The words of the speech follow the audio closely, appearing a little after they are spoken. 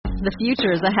The future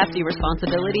is a hefty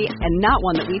responsibility and not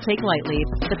one that we take lightly.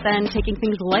 But then taking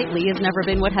things lightly has never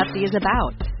been what Hefty is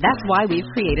about. That's why we've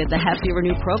created the Hefty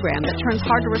Renew program that turns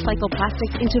hard to recycle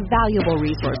plastics into valuable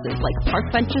resources like park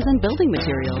benches and building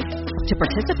materials. To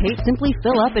participate, simply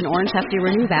fill up an orange Hefty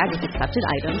Renew bag with accepted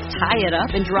items, tie it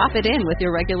up, and drop it in with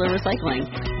your regular recycling.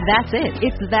 That's it.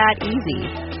 It's that easy.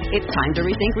 It's time to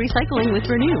rethink recycling with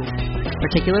Renew.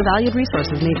 Particular valued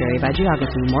resources may vary by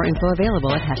geography. More info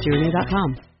available at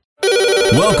heftyrenew.com.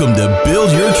 Welcome to Build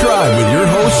Your Tribe with your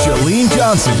host, Chalene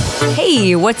Johnson.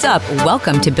 Hey, what's up?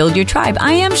 Welcome to Build Your Tribe.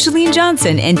 I am Chalene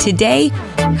Johnson, and today,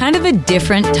 kind of a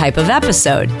different type of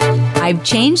episode. I've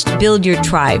changed Build Your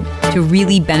Tribe to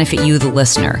really benefit you, the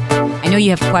listener. I know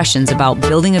you have questions about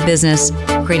building a business,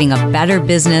 creating a better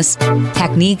business,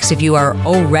 techniques if you are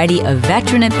already a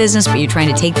veteran at business, but you're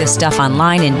trying to take this stuff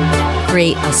online and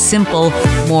create a simple,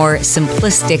 more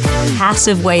simplistic,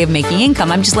 passive way of making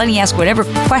income. I'm just letting you ask whatever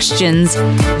questions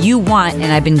you want,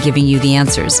 and I've been giving you the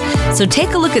answers. So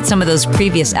take a look at some of those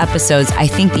previous episodes. I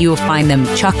think that you will find them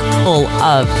chock full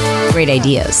of great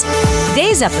ideas.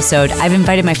 Today's episode, I've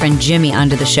invited my friend Jimmy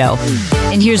onto the show.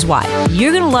 And here's why.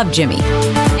 You're going to love Jimmy.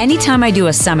 Anytime I do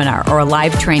a seminar or a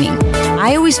live training,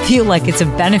 I always feel like it's a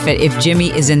benefit if Jimmy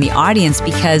is in the audience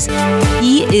because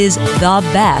he is the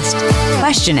best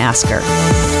question asker.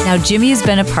 Now, Jimmy has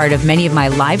been a part of many of my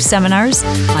live seminars,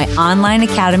 my online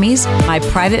academies, my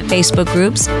private Facebook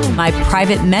groups, my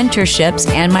private mentorships,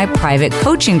 and my private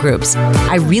coaching groups.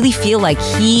 I really feel like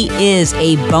he is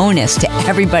a bonus to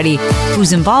everybody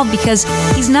who's involved because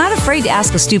he's not afraid to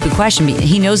ask a stupid question.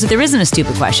 He knows that there isn't a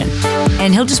stupid question.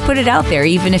 And he'll just put it out there,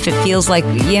 even if it feels like,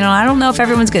 I don't know if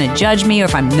everyone's going to judge me or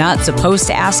if I'm not supposed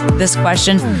to ask this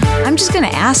question. I'm just going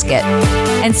to ask it.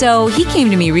 And so he came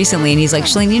to me recently and he's like,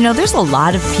 Chalene, there's a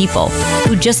lot of people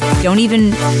who just don't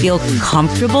even feel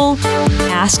comfortable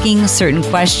asking certain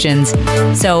questions.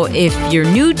 So if you're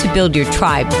new to Build Your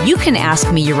Tribe, you can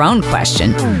ask me your own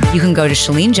question. You can go to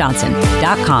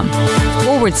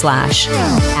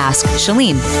ChaleneJohnson.com/Ask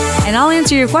Chalene, and I'll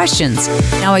answer your questions.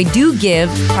 Now, I do give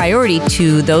priority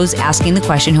to those asking the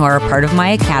question who are a part of my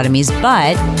academies,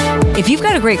 but if you've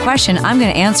got a great question, I'm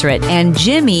going to answer it. And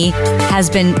Jimmy has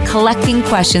been collecting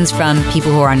questions from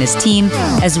people who are on his team,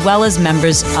 as well as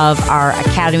members of our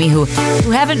academy who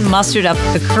haven't mustered up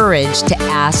the courage to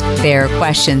ask their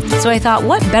questions. So I thought,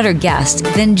 what better guest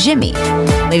than Jimmy?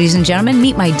 Ladies and gentlemen,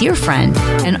 meet my dear friend,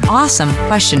 an awesome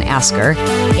question asker,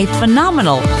 a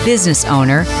phenomenal business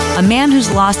owner, a man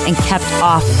who's lost and kept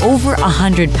off over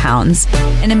 100 pounds,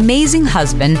 an amazing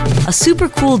husband, a super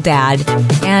cool dad,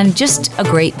 and just a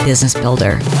great business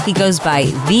builder. He goes by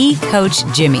The Coach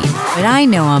Jimmy, but I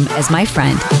know him as my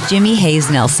friend, Jimmy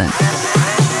Hayes Nelson.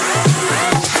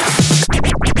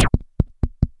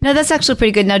 No, that's actually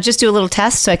pretty good. Now just do a little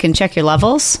test so I can check your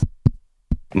levels.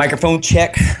 Microphone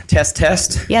check,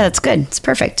 test. Yeah, that's good. It's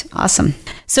perfect. Awesome.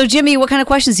 So Jimmy, what kind of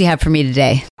questions do you have for me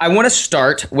today? I want to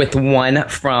start with one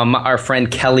from our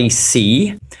friend Kelly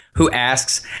C., who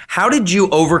asks, how did you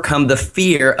overcome the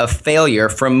fear of failure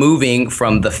from moving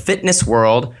from the fitness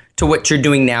world to what you're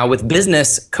doing now with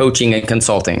business coaching and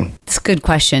consulting? That's a good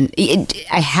question.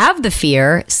 I have the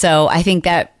fear, so I think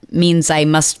that means I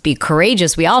must be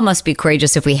courageous. We all must be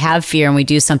courageous if we have fear and we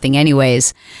do something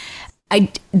anyways.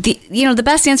 The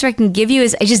best answer I can give you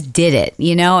is I just did it,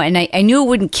 and I knew it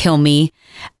wouldn't kill me.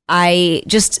 I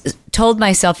just told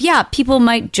myself, people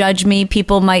might judge me.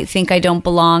 People might think I don't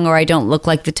belong or I don't look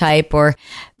like the type, or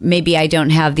maybe I don't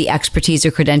have the expertise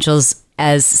or credentials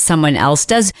as someone else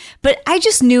does. But I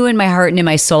just knew in my heart and in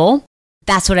my soul,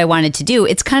 that's what I wanted to do.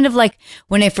 It's kind of like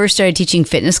when I first started teaching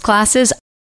fitness classes,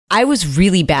 I was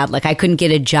really bad. Like I couldn't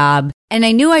get a job and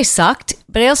I knew I sucked,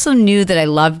 but I also knew that I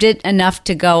loved it enough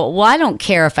to go, well, I don't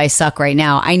care if I suck right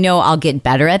now. I know I'll get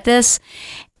better at this.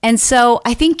 And so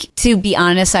I think, to be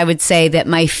honest, I would say that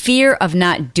my fear of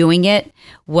not doing it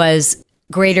was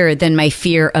greater than my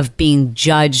fear of being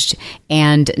judged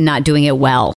and not doing it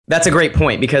well. That's a great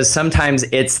point, because sometimes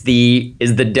is the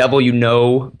devil you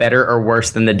know better or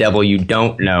worse than the devil you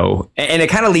don't know? And it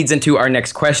kind of leads into our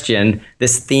next question,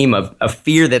 this theme of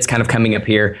fear that's kind of coming up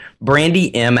here.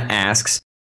 Brandy M asks,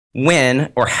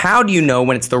 when or how do you know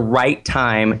when it's the right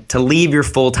time to leave your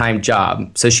full-time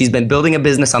job? So she's been building a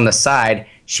business on the side.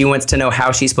 She wants to know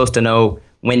how she's supposed to know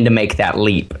when to make that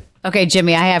leap. Okay,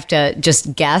 Jimmy, I have to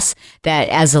just guess that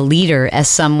as a leader, as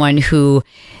someone who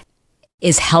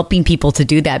is helping people to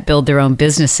do that, build their own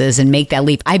businesses and make that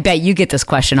leap, I bet you get this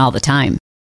question all the time.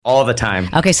 All the time.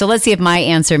 Okay, so let's see if my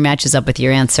answer matches up with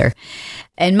your answer.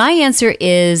 And my answer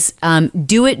is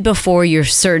do it before you're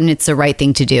certain it's the right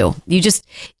thing to do. You just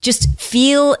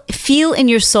feel in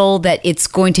your soul that it's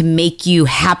going to make you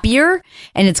happier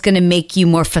and it's going to make you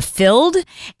more fulfilled.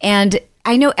 And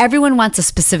I know everyone wants a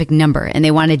specific number and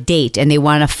they want a date and they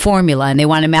want a formula and they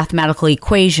want a mathematical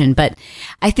equation, but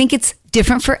I think it's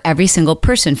different for every single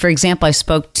person. For example, I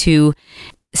spoke to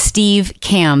Steve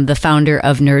Kamb, the founder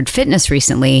of Nerd Fitness,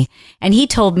 recently, and he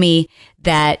told me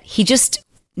that he just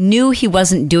knew he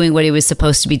wasn't doing what he was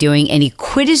supposed to be doing, and he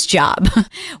quit his job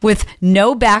with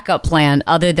no backup plan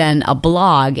other than a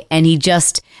blog, and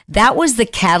that was the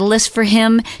catalyst for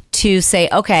him to say,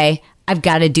 okay, I've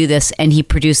got to do this. And he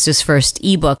produced his first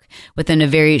ebook within a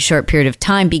very short period of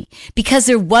time because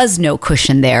there was no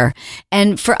cushion there.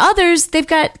 And for others, they've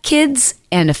got kids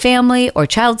and a family or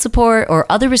child support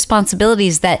or other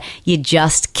responsibilities that you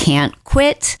just can't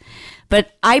quit.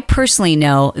 But I personally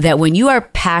know that when you are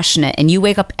passionate and you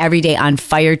wake up every day on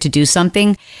fire to do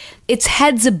something, it's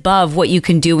heads above what you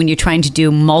can do when you're trying to do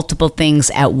multiple things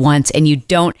at once and you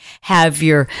don't have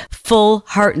your full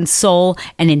heart and soul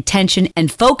and intention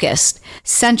and focus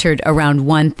centered around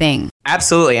one thing.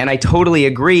 Absolutely. And I totally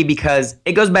agree because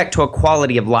it goes back to a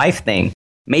quality of life thing.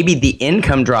 Maybe the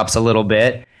income drops a little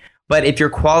bit, but if your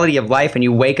quality of life and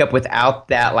you wake up without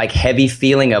that like heavy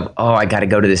feeling of, oh, I got to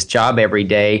go to this job every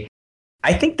day,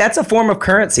 I think that's a form of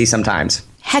currency sometimes.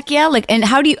 Heck yeah. And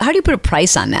how do you put a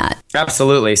price on that?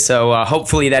 Absolutely. So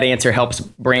hopefully that answer helps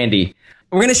Brandy.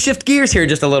 We're going to shift gears here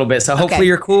just a little bit. So hopefully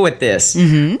you're cool with this.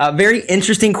 Mm-hmm. A very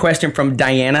interesting question from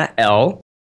Diana L.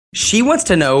 She wants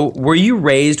to know, were you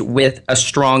raised with a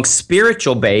strong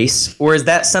spiritual base, or is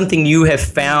that something you have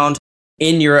found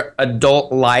in your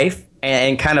adult life?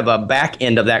 And kind of a back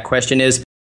end of that question is,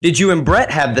 did you and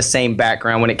Brett have the same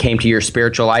background when it came to your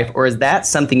spiritual life, or is that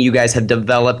something you guys have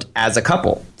developed as a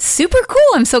couple? Super cool.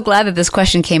 I'm so glad that this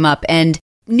question came up. And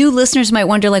new listeners might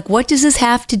wonder, like, what does this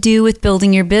have to do with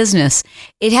building your business?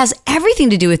 It has everything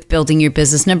to do with building your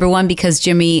business. Number one, because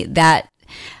Jimmy, that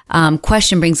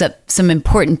question brings up some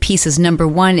important pieces. Number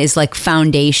one is like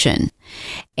foundation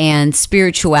and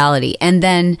spirituality. And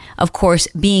then, of course,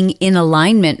 being in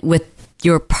alignment with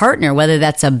your partner, whether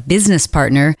that's a business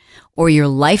partner or your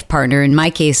life partner. In my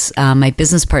case, my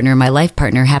business partner and my life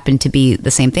partner happened to be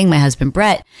the same thing, my husband,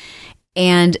 Brett.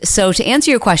 And so to answer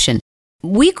your question,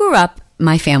 we grew up,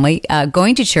 my family,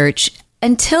 going to church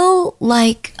until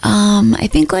I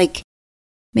think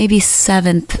maybe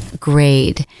 7th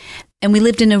grade. And we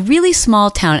lived in a really small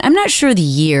town. I'm not sure the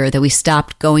year that we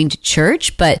stopped going to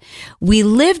church, but we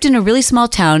lived in a really small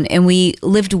town and we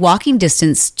lived walking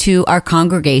distance to our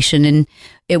congregation. And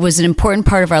it was an important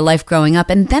part of our life growing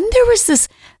up. And then there was this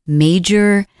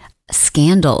major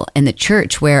scandal in the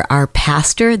church where our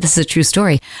pastor, this is a true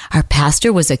story, our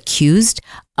pastor was accused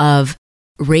of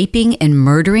raping and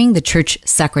murdering the church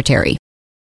secretary.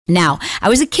 Now, I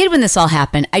was a kid when this all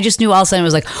happened. I just knew all of a sudden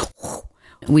it was like,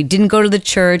 we didn't go to the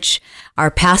church.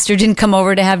 Our pastor didn't come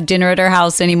over to have dinner at our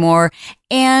house anymore.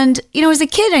 And, as a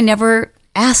kid, I never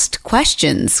asked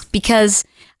questions because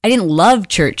I didn't love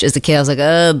church as a kid. I was like,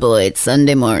 oh boy, it's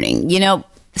Sunday morning,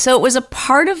 So it was a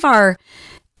part of our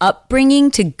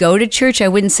upbringing to go to church. I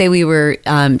wouldn't say we were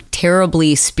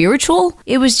terribly spiritual.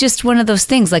 It was just one of those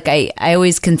things. Like I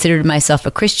always considered myself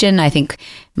a Christian. I think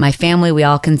my family, we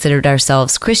all considered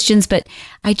ourselves Christians, but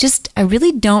I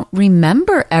really don't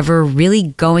remember ever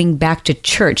really going back to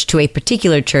church, to a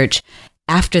particular church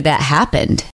after that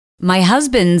happened. My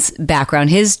husband's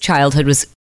background, his childhood was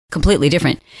completely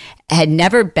different. Had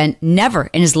never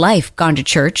in his life gone to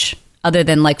church, other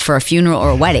than like for a funeral or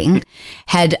a wedding,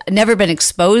 had never been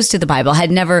exposed to the Bible,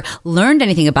 had never learned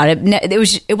anything about it.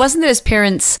 It wasn't that his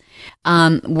parents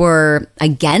were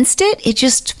against it. It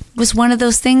just was one of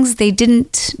those things they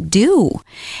didn't do.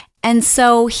 And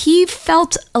so he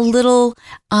felt a little,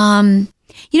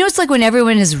 it's like when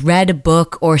everyone has read a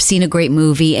book or seen a great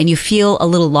movie and you feel a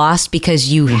little lost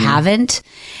because you haven't.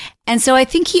 And so I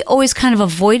think he always kind of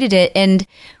avoided it. And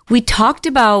we talked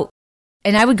about,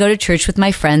 and I would go to church with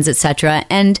my friends, etc.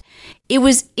 And it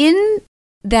was in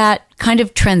that kind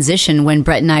of transition when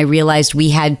Brett and I realized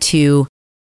we had to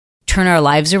turn our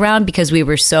lives around because we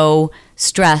were so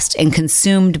stressed and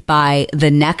consumed by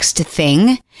the next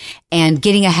thing and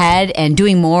getting ahead and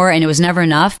doing more, and it was never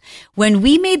enough. When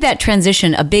we made that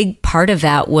transition, a big part of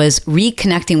that was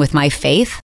reconnecting with my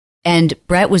faith And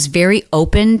Brett was very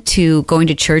open to going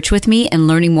to church with me and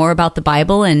learning more about the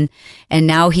Bible. And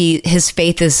now his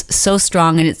faith is so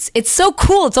strong, and it's so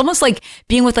cool. It's almost like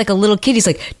being with like a little kid. He's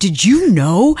like, did you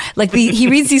know? Like he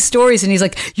reads these stories and he's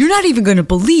like, you're not even going to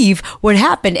believe what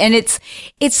happened. And it's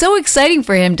so exciting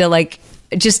for him to like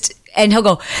and he'll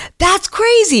go, that's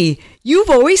crazy.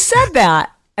 You've always said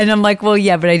that. And I'm like, well,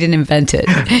 yeah, but I didn't invent it.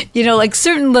 Like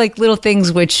certain like little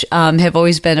things which have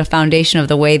always been a foundation of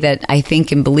the way that I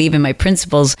think and believe in my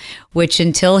principles, which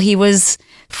until he was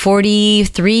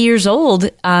 43 years old,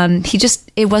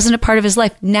 it wasn't a part of his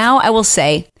life. Now I will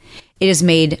say it has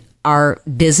made our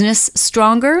business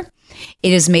stronger.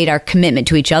 It has made our commitment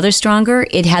to each other stronger.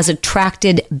 It has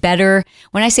attracted better,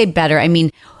 when I say better, I mean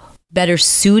better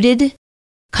suited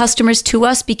customers to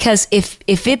us, because if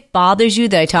it bothers you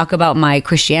that I talk about my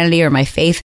Christianity or my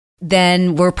faith,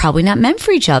 then we're probably not meant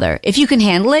for each other. If you can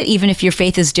handle it, even if your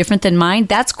faith is different than mine,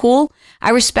 that's cool. I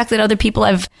respect that other people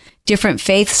have different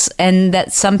faiths and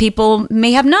that some people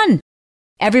may have none.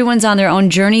 Everyone's on their own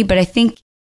journey, but I think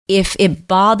if it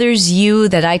bothers you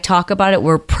that I talk about it,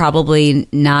 we're probably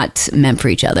not meant for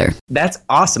each other. That's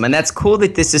awesome. And that's cool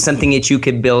that this is something that you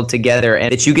could build together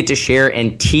and that you get to share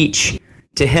and teach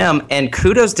to him. And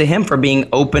kudos to him for being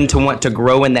open to want to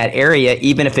grow in that area,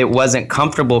 even if it wasn't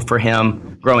comfortable for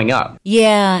him growing up.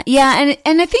 Yeah.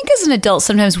 And I think as an adult,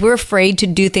 sometimes we're afraid to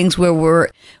do things where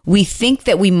we think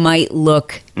that we might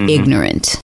look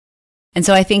ignorant. And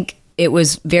so I think it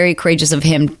was very courageous of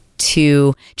him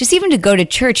to just even to go to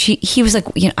church. He was like,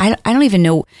 I don't even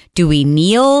know. Do we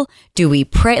kneel? Do we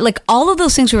pray? Like all of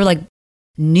those things were like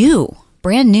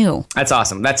brand new. That's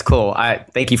awesome. That's cool.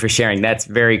 Thank you for sharing. That's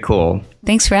very cool.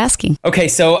 Thanks for asking. Okay,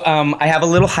 so I have a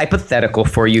little hypothetical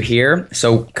for you here.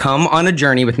 So come on a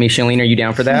journey with me, Chalene. Are you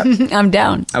down for that? I'm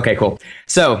down. Okay, cool.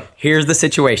 So here's the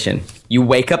situation. You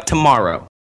wake up tomorrow.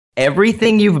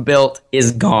 Everything you've built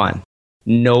is gone.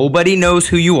 Nobody knows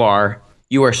who you are.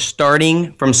 You are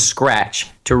starting from scratch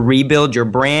to rebuild your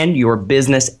brand, your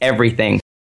business, everything.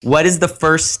 What is the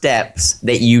first steps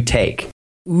that you take?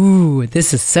 Ooh,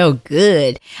 this is so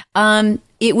good.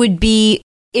 It would be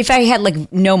if I had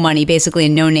like no money, basically,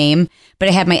 and no name, but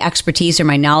I had my expertise or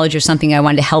my knowledge or something I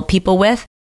wanted to help people with.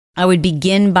 I would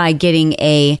begin by getting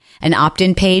an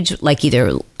opt-in page, like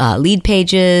either Lead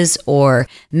Pages or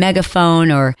Megaphone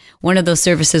or one of those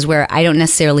services where I don't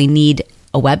necessarily need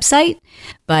a website,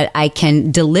 but I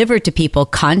can deliver to people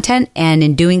content, and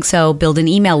in doing so, build an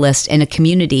email list and a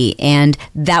community. And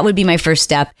that would be my first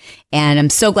step. And I'm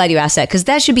so glad you asked that, because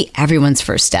that should be everyone's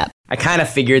first step. I kind of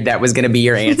figured that was going to be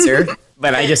your answer,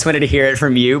 but I just wanted to hear it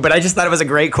from you. But I just thought it was a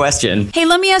great question. Hey,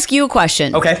 let me ask you a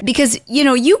question. Okay. Because,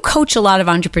 you coach a lot of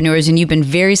entrepreneurs and you've been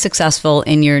very successful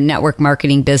in your network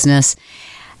marketing business.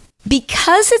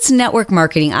 Because it's network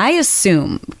marketing, I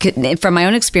assume, from my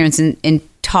own experience in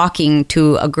talking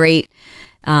to a great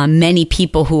many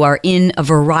people who are in a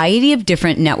variety of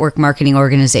different network marketing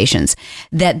organizations,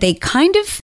 that they kind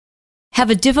of have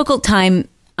a difficult time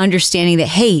understanding that,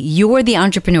 hey, you're the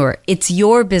entrepreneur. It's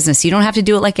your business. You don't have to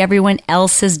do it like everyone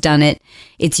else has done it.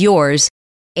 It's yours.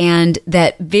 And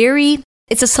that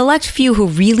it's a select few who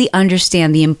really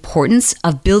understand the importance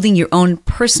of building your own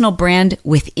personal brand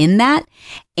within that.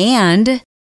 And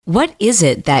what is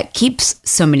it that keeps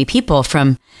so many people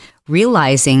from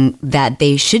realizing that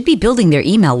they should be building their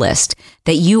email list,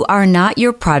 that you are not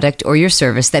your product or your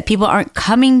service, that people aren't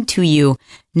coming to you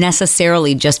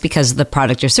necessarily just because of the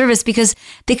product or service, because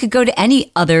they could go to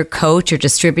any other coach or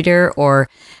distributor or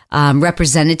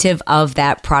representative of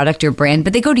that product or brand,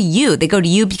 but they go to you. They go to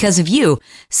you because of you.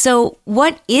 So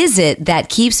what is it that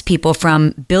keeps people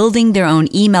from building their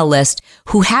own email list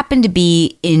who happen to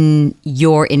be in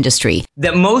your industry?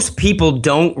 That most people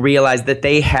don't realize that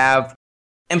they have,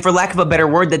 and for lack of a better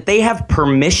word, that they have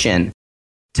permission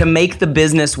to make the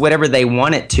business whatever they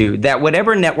want it to. That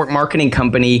whatever network marketing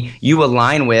company you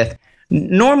align with,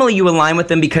 normally you align with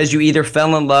them because you either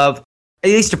fell in love, at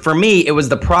least for me, it was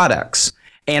the products.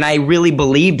 And I really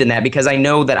believed in that, because I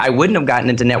know that I wouldn't have gotten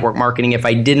into network marketing if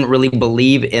I didn't really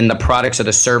believe in the products or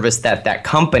the service that that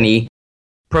company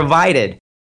provided.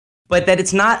 But that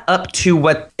it's not up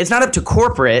to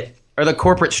corporate or the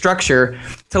corporate structure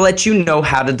to let you know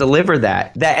how to deliver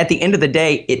that. That at the end of the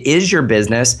day, it is your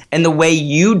business, and the way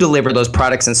you deliver those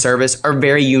products and service are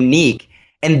very unique.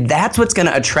 And that's what's going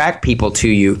to attract people to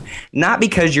you, not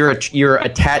because you're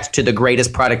attached to the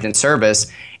greatest product and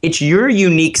service. It's your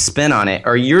unique spin on it,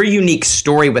 or your unique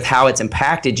story with how it's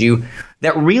impacted you,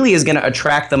 that really is going to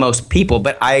attract the most people.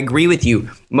 But I agree with you.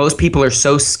 Most people are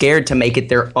so scared to make it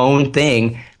their own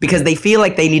thing because they feel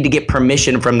like they need to get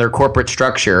permission from their corporate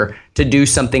structure to do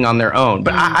something on their own.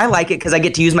 But I like it because I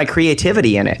get to use my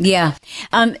creativity in it. Yeah.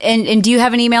 And do you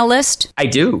have an email list? I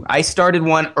do. I started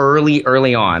one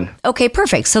early on. Okay,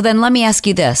 perfect. So then let me ask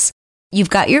you this. You've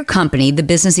got your company, the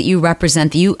business that you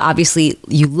represent, that you obviously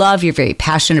you love, you're very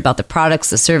passionate about the products,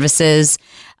 the services,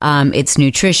 it's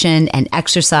nutrition and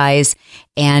exercise,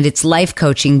 and it's life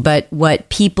coaching. But what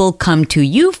people come to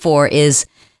you for is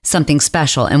something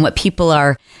special. And what people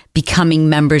are becoming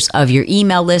members of your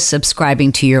email list,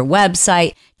 subscribing to your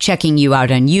website, checking you out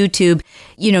on YouTube.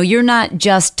 You know, you're not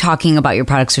just talking about your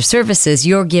products or services,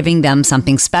 you're giving them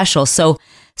something special. So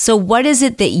what is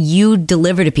it that you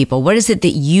deliver to people? What is it that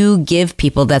you give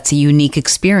people that's a unique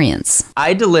experience?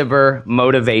 I deliver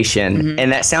motivation,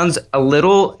 and that sounds a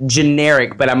little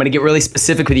generic, but I'm going to get really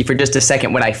specific with you for just a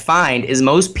second. What I find is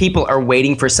most people are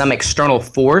waiting for some external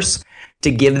force to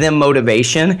give them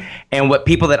motivation. And what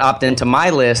people that opt into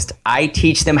my list, I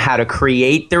teach them how to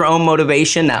create their own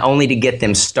motivation, not only to get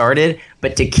them started,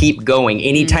 but to keep going.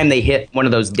 Anytime they hit one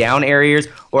of those down areas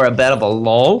or a bit of a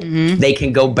lull, they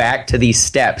can go back to these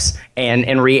steps and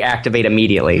reactivate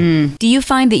immediately. Do you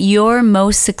find that your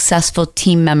most successful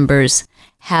team members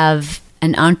have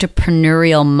an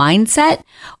entrepreneurial mindset,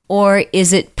 or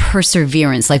is it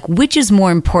perseverance? Like, which is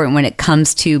more important when it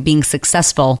comes to being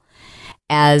successful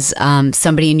as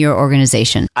somebody in your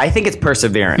organization? I think it's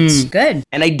perseverance. Good.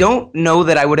 And I don't know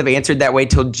that I would have answered that way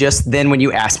till just then when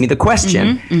you asked me the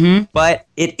question. But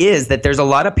it is that there's a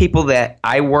lot of people that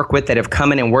I work with that have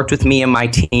come in and worked with me and my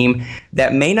team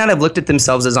that may not have looked at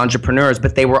themselves as entrepreneurs,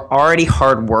 but they were already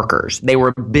hard workers. They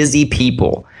were busy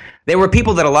people. They were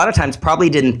people that a lot of times probably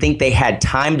didn't think they had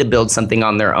time to build something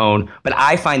on their own. But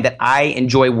I find that I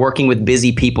enjoy working with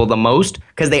busy people the most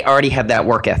because they already have that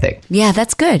work ethic. Yeah,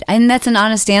 that's good. And that's an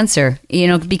honest answer, you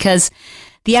know, because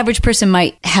the average person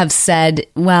might have said,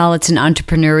 well, it's an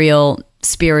entrepreneurial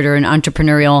spirit or an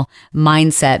entrepreneurial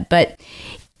mindset. But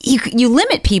you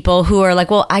limit people who are like,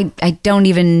 well, I don't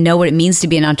even know what it means to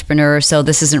be an entrepreneur, so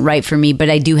this isn't right for me, but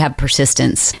I do have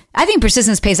persistence. I think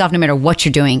persistence pays off no matter what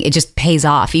you're doing. It just pays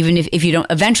off. Even if you don't,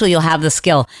 eventually you'll have the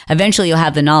skill. Eventually you'll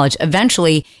have the knowledge.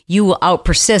 Eventually you will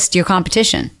out-persist your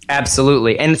competition.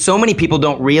 Absolutely. And so many people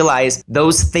don't realize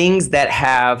those things that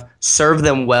have served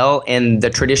them well in the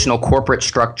traditional corporate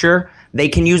structure, they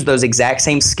can use those exact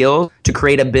same skills to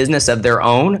create a business of their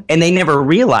own, and they never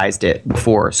realized it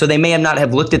before. So they may have not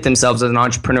have looked at themselves as an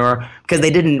entrepreneur because they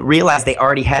didn't realize they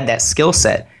already had that skill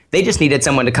set. They just needed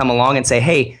someone to come along and say,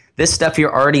 hey, this stuff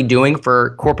you're already doing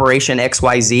for corporation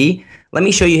XYZ, let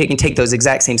me show you how you can take those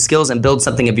exact same skills and build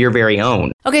something of your very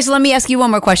own. Okay, so let me ask you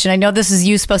one more question. I know this is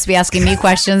you supposed to be asking me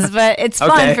questions, but it's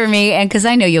fun for me, and because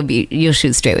I know you'll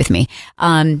shoot straight with me.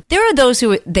 There are those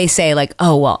who they say like,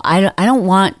 oh well, I don't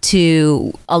want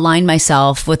to align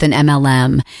myself with an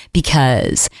MLM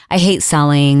because I hate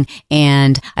selling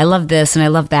and I love this and I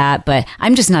love that, but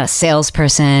I'm just not a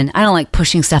salesperson. I don't like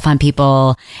pushing stuff on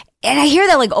people. And I hear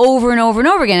that like over and over and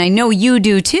over again. I know you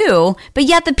do too, but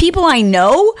yet the people I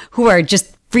know who are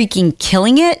just freaking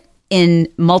killing it in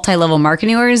multi-level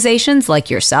marketing organizations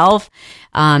like yourself,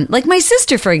 like my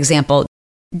sister, for example,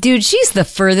 dude, she's the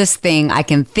furthest thing I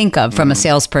can think of from a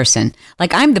salesperson.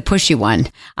 Like I'm the pushy one.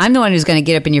 I'm the one who's going to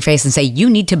get up in your face and say,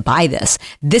 you need to buy this.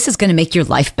 This is going to make your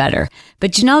life better.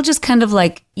 But Janelle just kind of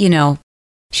like, you know,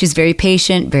 she's very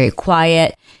patient, very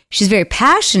quiet. She's very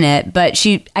passionate, but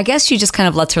I guess she just kind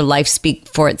of lets her life speak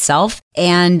for itself.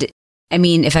 And I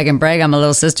mean, if I can brag, I'm a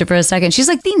little sister for a second. She's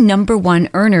like the number one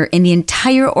earner in the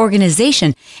entire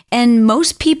organization. And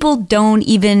most people don't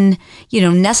even,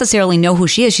 necessarily know who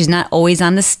she is. She's not always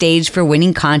on the stage for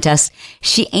winning contests.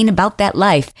 She ain't about that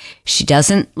life. She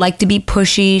doesn't like to be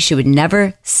pushy. She would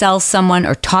never sell someone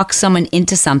or talk someone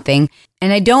into something.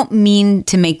 And I don't mean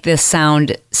to make this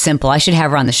sound simple. I should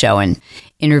have her on the show and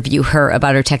interview her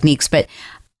about her techniques. But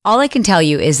all I can tell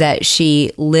you is that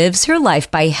she lives her life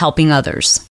by helping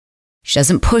others. She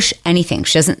doesn't push anything.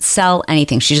 She doesn't sell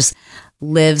anything. She just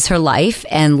lives her life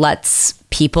and lets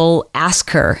people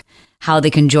ask her how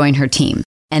they can join her team.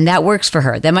 And that works for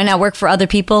her. That might not work for other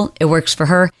people. It works for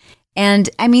her. And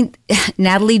I mean,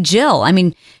 Natalie Jill,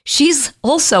 she's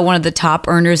also one of the top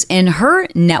earners in her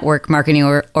network marketing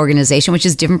organization, which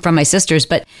is different from my sister's.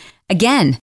 But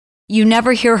again, you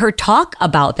never hear her talk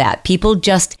about that. People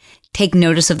just take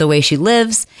notice of the way she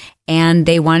lives and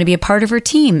they want to be a part of her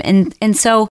team. And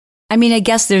so, I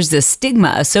guess there's this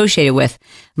stigma associated with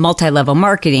multi-level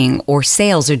marketing or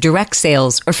sales or direct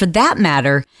sales, or for that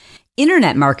matter,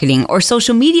 internet marketing or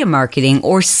social media marketing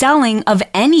or selling of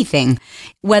anything,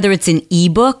 whether it's an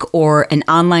ebook or an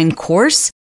online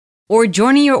course or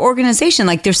joining your organization.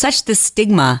 Like, there's such this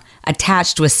stigma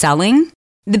attached with selling.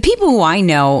 The people who I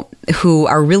know who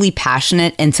are really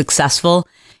passionate and successful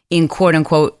in quote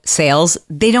unquote sales,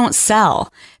 they don't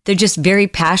sell. They're just very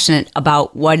passionate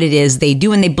about what it is they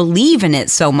do, and they believe in it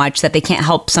so much that they can't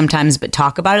help sometimes but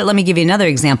talk about it. Let me give you another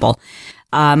example.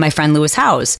 My friend Lewis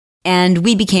Howes. And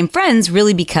we became friends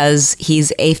really because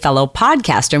he's a fellow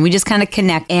podcaster, and we just kind of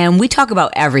connect and we talk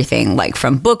about everything, like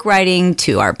from book writing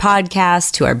to our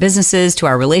podcast, to our businesses, to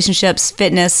our relationships,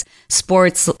 fitness,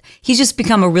 sports. He's just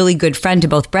become a really good friend to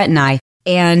both Brett and I.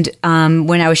 And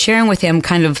when I was sharing with him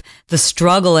kind of the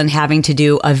struggle in having to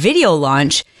do a video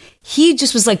launch, he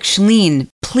just was like, Chalene,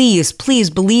 please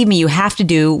believe me, you have to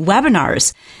do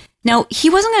webinars. Now, he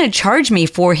wasn't going to charge me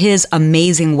for his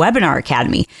amazing webinar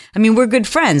academy. I mean, we're good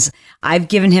friends. I've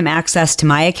given him access to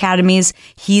my academies.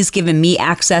 He's given me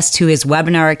access to his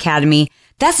webinar academy.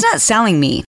 That's not selling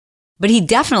me. But he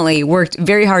definitely worked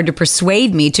very hard to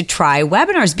persuade me to try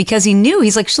webinars because he knew,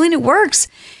 he's like, Chalene, it works.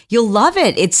 You'll love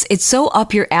it. It's so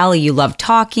up your alley. You love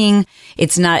talking.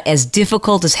 It's not as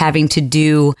difficult as having to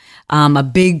do a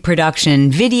big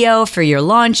production video for your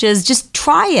launches. Just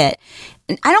try it.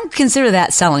 And I don't consider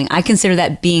that selling. I consider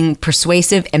that being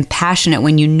persuasive and passionate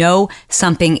when you know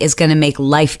something is going to make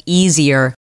life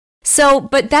easier. So,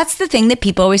 but that's the thing that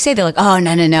people always say. They're like, oh,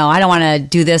 no, I don't want to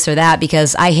do this or that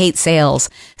because I hate sales.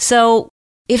 So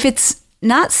if it's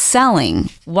not selling,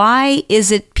 why is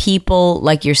it people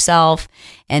like yourself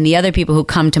and the other people who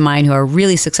come to mind who are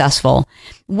really successful?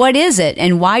 What is it,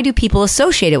 and why do people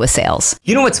associate it with sales?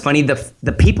 You know what's funny?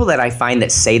 The people that I find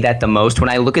that say that the most, when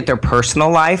I look at their personal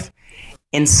life,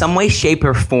 in some way, shape,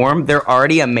 or form, they're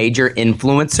already a major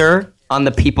influencer on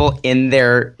the people in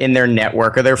their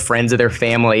network or their friends or their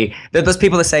family. They're those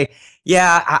people that say,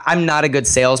 yeah, I'm not a good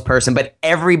salesperson, but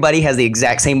everybody has the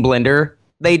exact same blender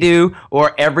they do,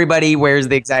 or everybody wears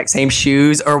the exact same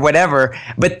shoes or whatever.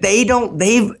 But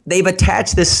they've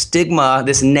attached this stigma,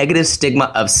 this negative stigma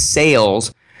of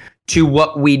sales to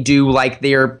what we do, like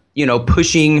they're,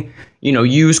 pushing,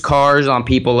 used cars on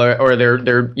people, or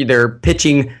they're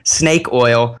pitching snake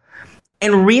oil.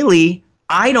 And really,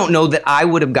 I don't know that I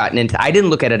would have gotten into, I didn't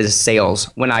look at it as sales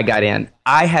when I got in.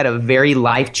 I had a very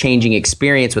life-changing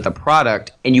experience with a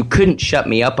product, and you couldn't shut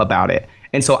me up about it.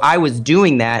 And so I was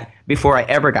doing that before I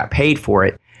ever got paid for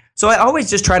it. So I always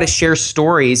just try to share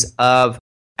stories of,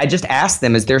 I just ask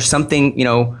them, is there something,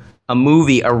 a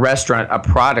movie, a restaurant, a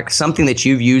product, something that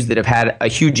you've used that have had a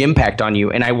huge impact on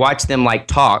you? And I watch them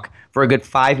talk for a good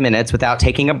 5 minutes without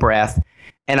taking a breath.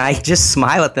 And I just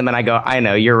smile at them and I go, I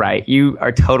know, you're right. You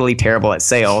are totally terrible at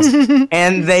sales.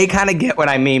 And they kind of get what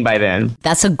I mean by then.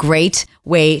 That's a great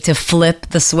way to flip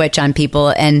the switch on people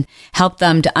and help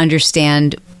them to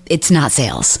understand it's not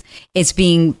sales. It's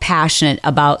being passionate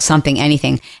about something,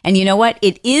 anything. And you know what?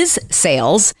 It is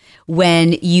sales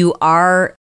when you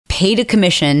are paid a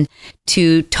commission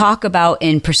to talk about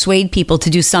and persuade people to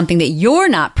do something that you're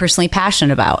not personally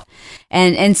passionate about.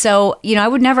 And so, I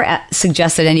would never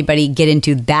suggest that anybody get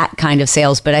into that kind of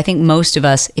sales. But I think most of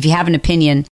us, if you have an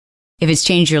opinion, if it's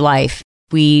changed your life,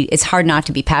 it's hard not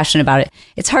to be passionate about it.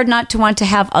 It's hard not to want to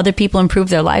have other people improve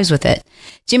their lives with it.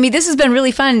 Jimmy, this has been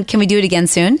really fun. Can we do it again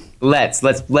soon? Let's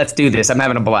do this. I'm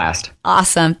having a blast.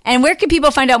 Awesome. And where can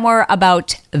people find out more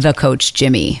about The Coach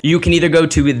Jimmy? You can either go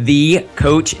to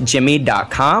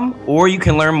thecoachjimmy.com, or you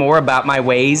can learn more about my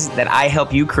ways that I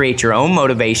help you create your own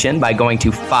motivation by going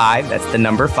to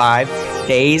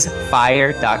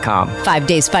 5daysfire.com.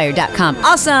 5daysfire.com.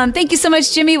 Awesome. Thank you so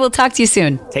much, Jimmy. We'll talk to you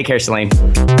soon. Take care, Chalene.